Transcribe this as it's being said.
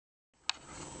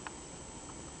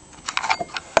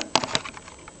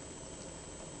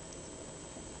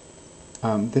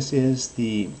This is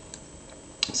the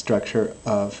structure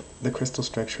of the crystal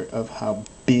structure of how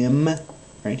Bim,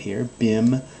 right here,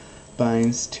 Bim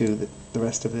binds to the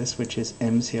rest of this, which is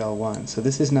Mcl1. So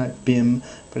this is not Bim,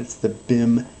 but it's the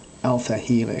Bim alpha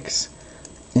helix.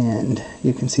 And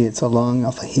you can see it's a long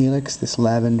alpha helix, this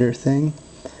lavendar thing.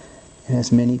 It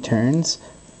has many turns.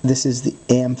 This is the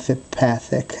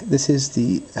amphipathic. This is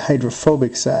the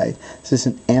hydrophobic side. This is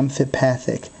an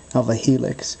amphipathic alpha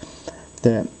helix.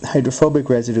 The hydrophobic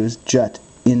residues jut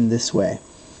in this way.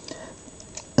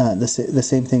 The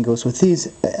same thing goes with these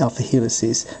alpha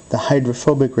helices. The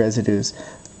hydrophobic residues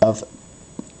of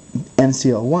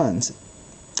Mcl1's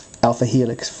alpha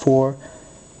helix 4,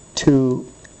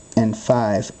 2, and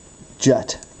 5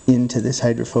 jut into this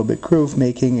hydrophobic groove,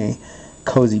 making a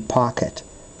cozy pocket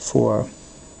for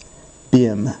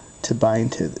Bim to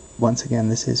bind to. Once again,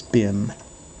 this is Bim.